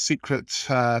our secret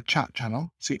chat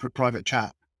channel, secret private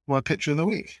chat, my picture of the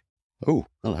week. Oh,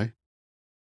 hello.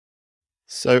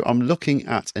 So I'm looking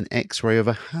at an X-ray of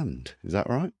a hand. Is that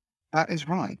right? That is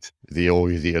right. The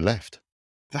your left.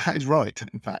 That is right,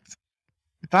 in fact.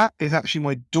 That is actually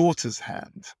my daughter's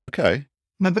hand. Okay.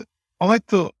 Now, I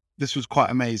thought this was quite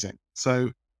amazing.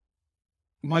 So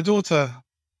my daughter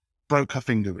broke her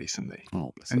finger recently.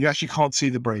 Oh, and you actually can't see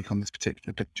the break on this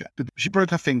particular picture. But she broke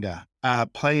her finger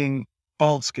playing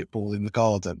basketball in the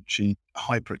garden. She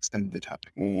hyperextended her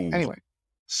finger. Anyway,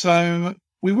 so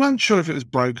we weren't sure if it was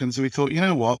broken. So we thought, you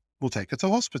know what? We'll take her to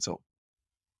hospital.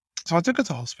 So I took her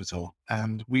to hospital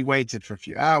and we waited for a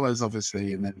few hours,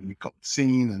 obviously, and then we got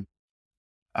seen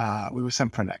and we were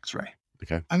sent for an X-ray.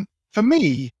 Okay. And for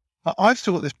me, I've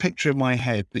still got this picture in my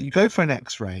head that you go for an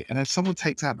X-ray and then someone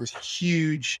takes out this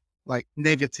huge, like,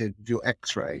 negative of your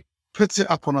X-ray, puts it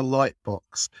up on a light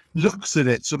box, looks at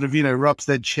it, sort of, rubs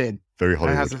their chin. Very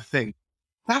Hollywood. And has a thing.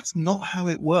 That's not how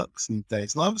it works these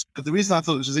days. But the reason I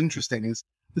thought this was interesting is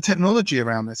the technology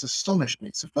around this astonished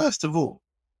me. So first of all,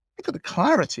 look at the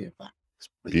clarity of that. It's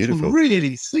beautiful. You can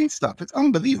really see stuff. It's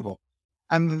unbelievable.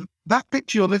 And that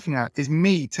picture you're looking at is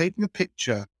me taking a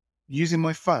picture using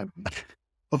my phone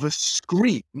of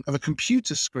a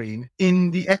computer screen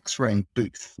in the X-ray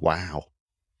booth. Wow.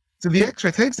 So the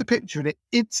X-ray takes the picture and it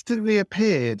instantly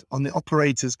appeared on the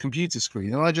operator's computer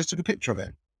screen. And I just took a picture of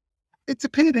it. It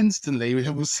appeared instantly, which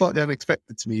was slightly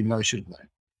unexpected to me, even though I shouldn't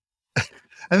know.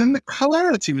 And then the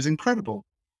clarity was incredible.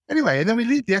 Anyway, and then we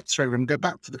leave the X-ray room, go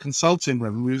back to the consulting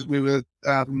room. We were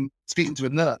speaking to a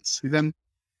nurse who then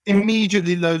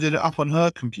immediately loaded it up on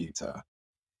her computer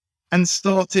and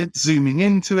started zooming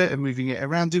into it and moving it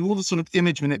around, doing all the sort of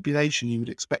image manipulation you would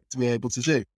expect to be able to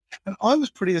do. And I was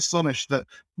pretty astonished that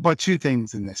by two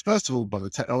things in this. First of all, by the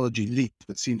technology leap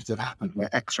that seems to have happened, where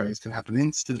X-rays can happen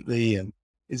instantly and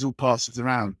is all passes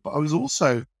around. But I was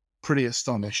also pretty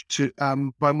astonished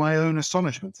by my own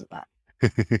astonishment at that.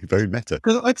 Very meta.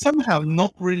 Because I'd somehow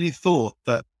not really thought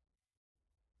that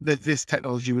this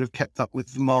technology would have kept up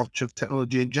with the march of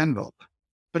technology in general,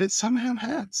 but it somehow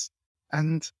has.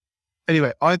 And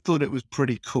anyway, I thought it was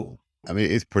pretty cool. I mean,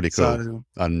 it is pretty cool. So,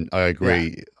 and I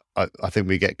agree. Yeah. I think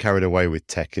we get carried away with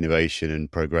tech innovation and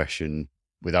progression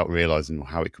without realizing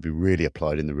how it could be really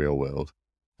applied in the real world.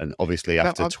 And obviously,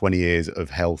 after 20 years of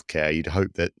healthcare, you'd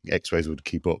hope that X-rays would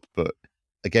keep up. But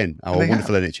again, our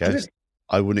wonderful NHS,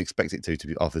 I wouldn't expect it to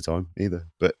be half the time either.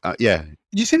 But yeah.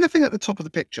 You see the thing at the top of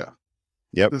the picture?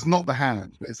 Yep. There's not the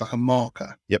hand, but it's like a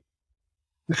marker. Yep.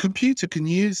 The computer can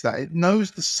use that. It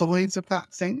knows the size of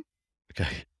that thing.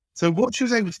 Okay. So what she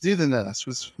was able to do, the nurse,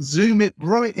 was zoom it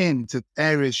right into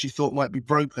areas she thought might be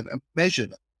broken and measure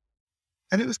them.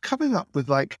 And it was coming up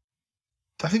with I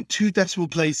think 2 decimal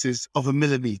places of a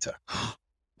millimeter.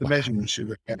 The measurement she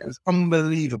was getting. It was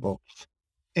unbelievable.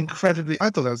 I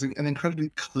thought that was an incredibly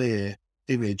clear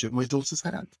image of my daughter's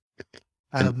hand.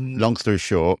 Long story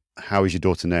short, how is your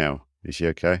daughter now? Is she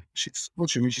okay? She's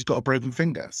got a broken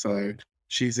finger. So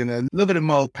she's in a little bit of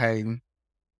mild pain,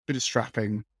 bit of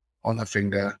strapping on her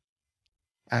finger.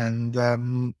 And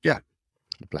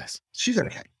bless. She's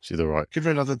okay. She's all right. Give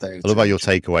her another day. I love how your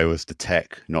takeaway was the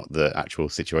tech, not the actual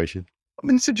situation. I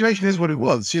mean, the situation is what it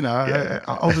was.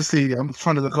 Obviously, I'm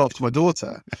trying to look after my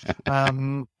daughter.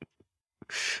 But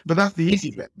that's the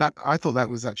easy bit. I thought that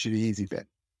was actually the easy bit.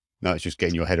 No, it's just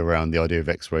getting your head around the idea of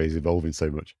X-rays evolving so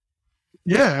much.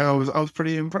 Yeah, I was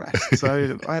pretty impressed.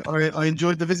 So I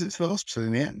enjoyed the visit to the hospital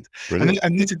in the end. Brilliant.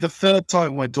 And this is the third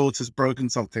time my daughter's broken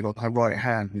something on her right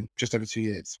hand in just over 2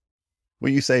 years. Were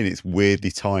you saying it's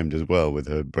weirdly timed as well with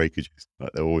her breakages?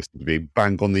 Like they're always being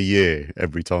bang on the year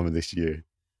every time of this year.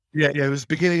 Yeah, it was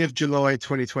beginning of July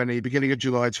 2020, beginning of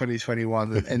July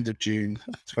 2021, and end of June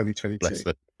 2022. Bless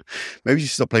her. Maybe she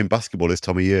should stop playing basketball this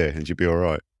time of year and she'll be all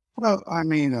right. Well, I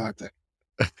mean,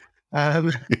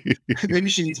 maybe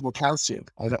she needs more calcium.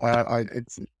 We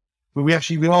asked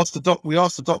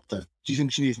the doctor, do you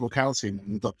think she needs more calcium?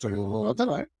 And the doctor, I don't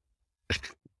know.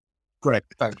 Great,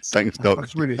 thanks. Thanks, Doc.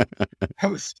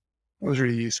 That was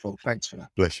really useful. Thanks for that.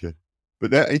 Bless you. But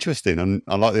they're interesting, and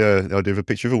I like the idea of a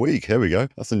picture of a week. There we go.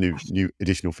 That's a new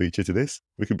additional feature to this.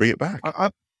 We can bring it back. I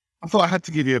thought I had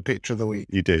to give you a picture of the week.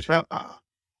 You did. Well,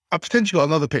 I potentially got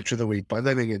another picture of the week, but I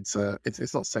don't think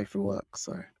it's not safe for work.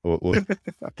 So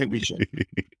I think we should.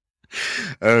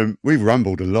 We've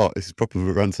rambled a lot. This is proper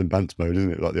rants and bants mode,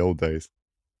 isn't it? Like the old days.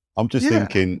 I'm just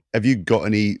thinking, have you got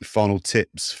any final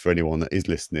tips for anyone that is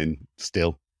listening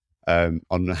still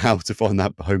on how to find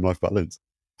that home life balance?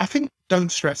 I think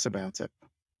don't stress about it.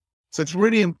 So it's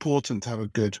really important to have a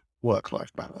good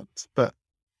work-life balance, but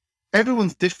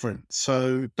everyone's different.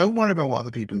 So don't worry about what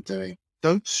other people are doing.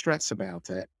 Don't stress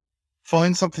about it.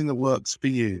 Find something that works for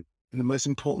you. And the most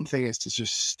important thing is to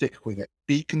just stick with it.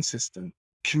 Be consistent.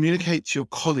 Communicate to your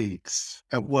colleagues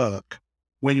at work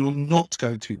when you're not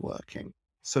going to be working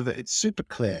so that it's super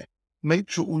clear. Make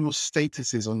sure all your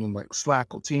statuses on your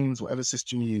Slack or Teams, whatever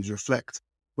system you use, reflect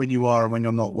when you are and when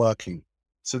you're not working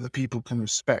so that people can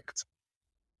respect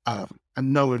and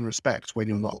know and respect when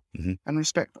you're not, and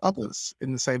respect others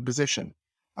in the same position.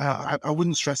 I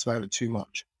wouldn't stress about it too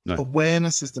much. No.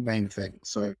 Awareness is the main thing.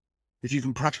 So if you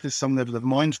can practice some level of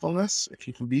mindfulness, if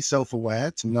you can be self-aware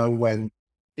to know when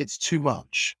it's too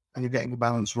much and you're getting the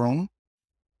balance wrong,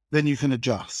 then you can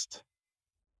adjust.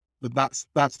 But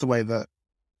that's the way that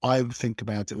I would think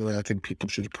about it, the way I think people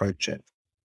should approach it.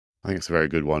 I think it's a very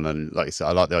good one. And like I said,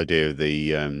 I like the idea of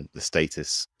the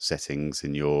status settings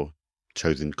in your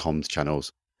chosen comms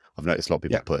channels. I've noticed a lot of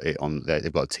people put it on there.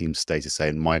 They've got a team status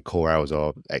saying my core hours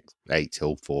are 8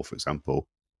 till 4, for example,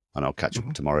 and I'll catch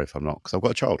up tomorrow if I'm not, because I've got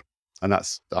a child. And I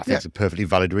think it's a perfectly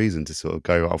valid reason to sort of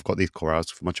go, I've got these core hours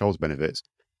for my child's benefits.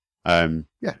 But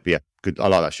yeah, good. I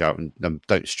like that shout, and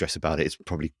don't stress about it. It's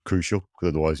probably crucial because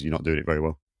otherwise you're not doing it very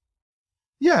well.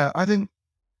 Yeah, I think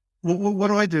What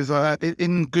do I do is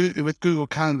with Google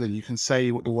Calendar, you can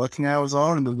say what your working hours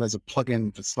are, and then there's a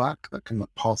plugin for Slack that can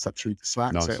pass that through to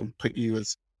Slack. Nice. So it'll put you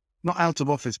as not out of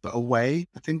office, but away.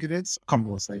 I think it is. I can't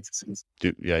remember what status it is.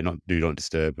 Do not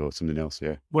disturb or something else.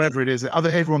 Yeah. Whatever it is,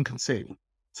 everyone can see.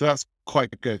 So that's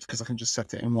quite good because I can just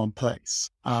set it in one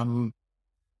place.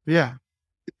 Yeah,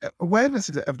 awareness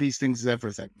of these things is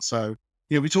everything. So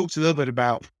we talked a little bit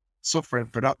about software in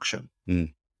production.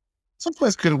 Software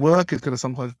is going to work, it's going to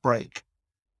sometimes break.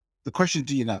 The question,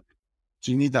 do you know?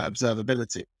 Do you need that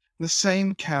observability? The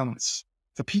same counts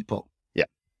for people. Yeah.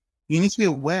 You need to be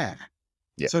aware.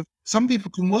 Yeah. So some people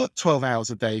can work 12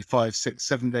 hours a day, 5, 6,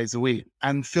 7 days a week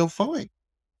and feel fine.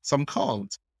 Some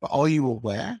can't. But are you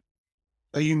aware?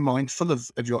 Are you mindful of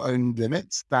your own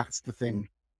limits? That's the thing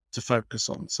to focus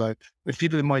on. So if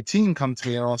people in my team come to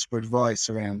me and ask for advice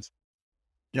around,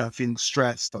 I'm feeling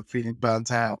stressed, I'm feeling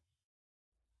burnt out,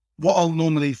 what I'll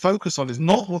normally focus on is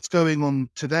not what's going on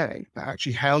today, but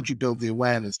actually how do you build the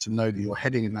awareness to know that you're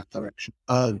heading in that direction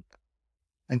and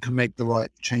can make the right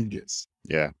changes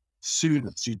sooner,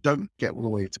 so you don't get all the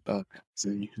way to burnout, so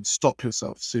you can stop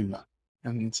yourself sooner.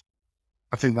 And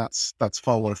I think that's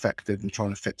far more effective than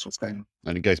trying to fix what's going on.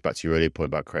 And it goes back to your earlier point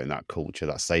about creating that culture,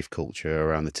 that safe culture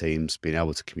around the teams, being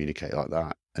able to communicate like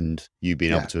that, and you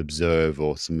being able to observe,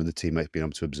 or some of the teammates being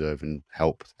able to observe and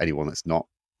help anyone that's not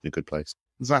in a good place.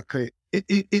 Exactly.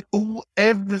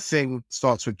 Everything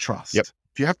starts with trust. Yep.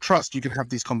 If you have trust, you can have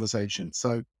these conversations.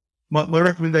 So my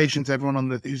recommendation to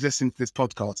everyone who's listening to this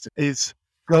podcast is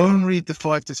go and read The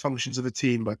 5 Dysfunctions of a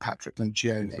Team by Patrick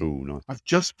Lencioni. Oh, nice. I've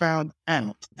just found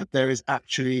out that there is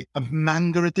actually a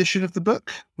manga edition of the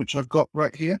book, which I've got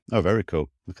right here. Oh, very cool.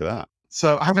 Look at that.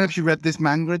 So I haven't actually read this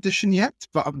manga edition yet,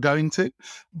 but I'm going to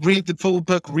read the full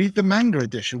book, read the manga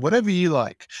edition, whatever you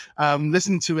like.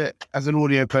 Listen to it as an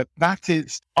audio book. That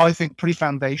is, I think, pretty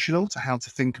foundational to how to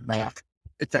think about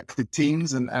effective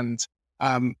teams. And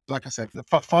like I said, The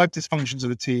 5 Dysfunctions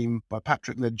of a Team by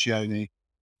Patrick Lencioni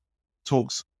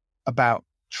talks about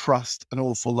trust an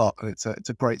awful lot. And it's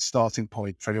a great starting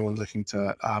point for anyone looking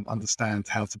to understand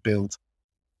how to build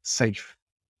safe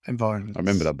environment. I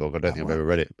remember that book. I don't think I've ever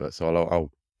read it, but so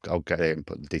I'll get it and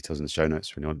put the details in the show notes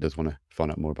for anyone that does want to find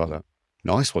out more about that.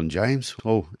 Nice one, James.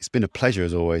 Oh, it's been a pleasure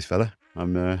as always, fella.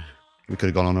 We could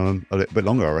have gone on a little bit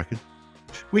longer, I reckon.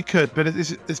 We could, but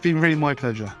it's been really my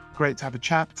pleasure. Great to have a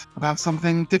chat about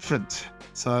something different.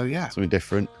 So yeah, something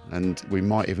different, and we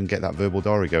might even get that verbal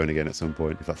diary going again at some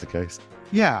point if that's the case.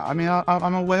 Yeah, I mean,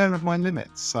 I'm aware of my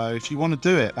limits. So if you want to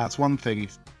do it, that's one thing.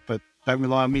 But don't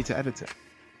rely on me to edit it.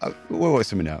 We'll work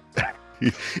something out.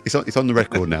 It's on the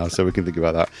record now, so we can think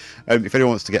about that. If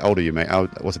anyone wants to get hold of you, mate,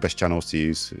 what's the best channels to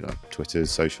use? Twitter,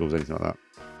 socials, anything like that?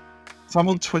 So I'm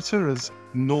on Twitter as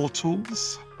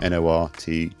Nortals.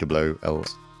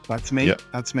 Nortolls. That's me. Yep.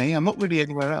 That's me. I'm not really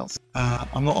anywhere else.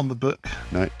 I'm not on the book.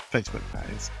 No. Facebook, that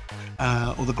is.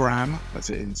 Or the gram.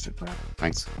 That's it, Instagram.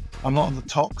 Thanks. I'm not on the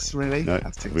Tox, really. No,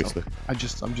 that's TikTok.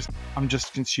 obviously. I'm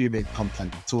just consuming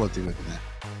content. That's all I do over there.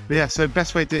 But yeah, so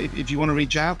best way to, if you want to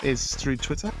reach out, is through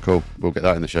Twitter. Cool. We'll get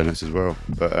that in the show notes as well.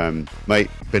 But mate,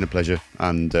 been a pleasure,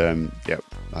 and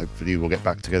hopefully we'll get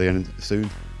back together again soon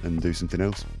and do something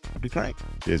else. That'd be great.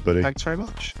 Cheers, buddy. Thanks very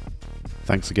much.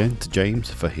 Thanks again to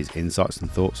James for his insights and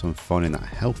thoughts on finding that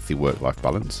healthy work-life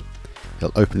balance.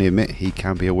 He'll openly admit he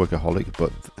can be a workaholic,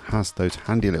 but has those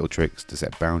handy little tricks to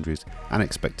set boundaries and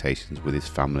expectations with his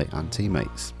family and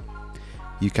teammates.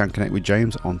 You can connect with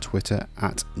James on Twitter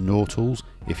at Nortals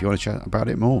if you want to chat about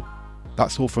it more.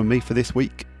 That's all from me for this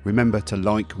week. Remember to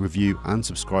like, review and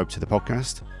subscribe to the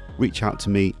podcast. Reach out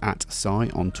to me at Cy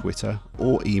on Twitter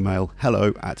or email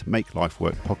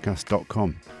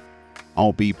hello@makelifeworkpodcast.com.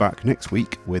 I'll be back next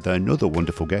week with another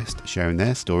wonderful guest sharing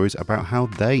their stories about how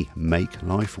they make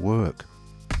life work.